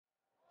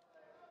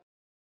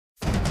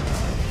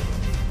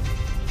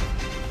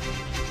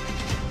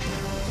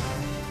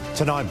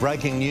Tonight,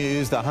 breaking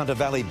news, the Hunter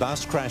Valley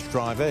bus crash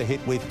driver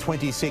hit with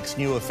 26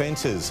 new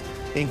offences,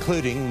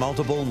 including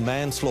multiple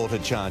manslaughter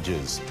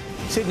charges.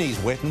 Sydney's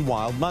Wet and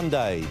Wild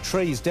Monday.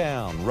 Trees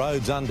down,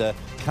 roads under,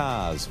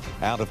 cars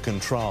out of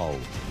control.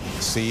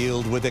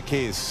 Sealed with a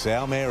kiss,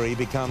 our Mary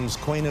becomes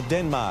Queen of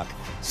Denmark,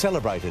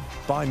 celebrated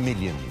by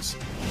millions.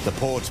 The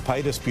Port's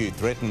pay dispute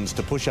threatens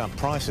to push up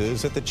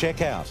prices at the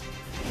checkout.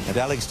 And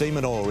Alex de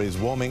Minaur is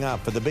warming up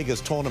for the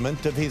biggest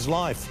tournament of his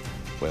life.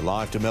 We're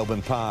live to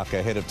Melbourne Park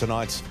ahead of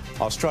tonight's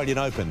Australian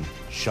Open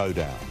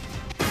showdown.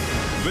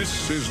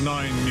 This is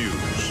 9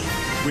 News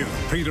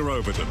with Peter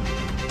Overton.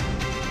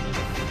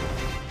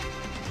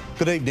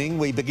 Good evening.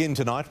 We begin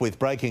tonight with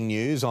breaking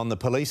news on the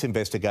police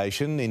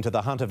investigation into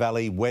the Hunter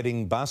Valley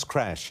wedding bus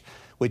crash,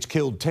 which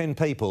killed 10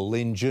 people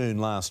in June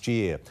last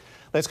year.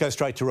 Let's go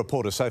straight to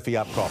reporter Sophie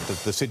Upcroft at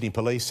the Sydney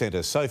Police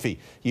Centre. Sophie,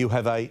 you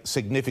have a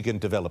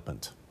significant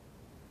development.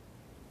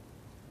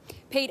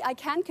 Pete, I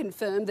can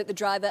confirm that the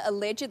driver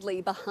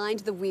allegedly behind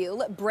the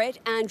wheel, Brett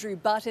Andrew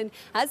Button,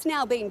 has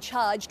now been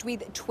charged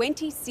with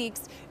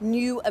 26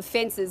 new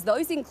offences.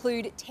 Those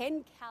include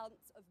 10 counts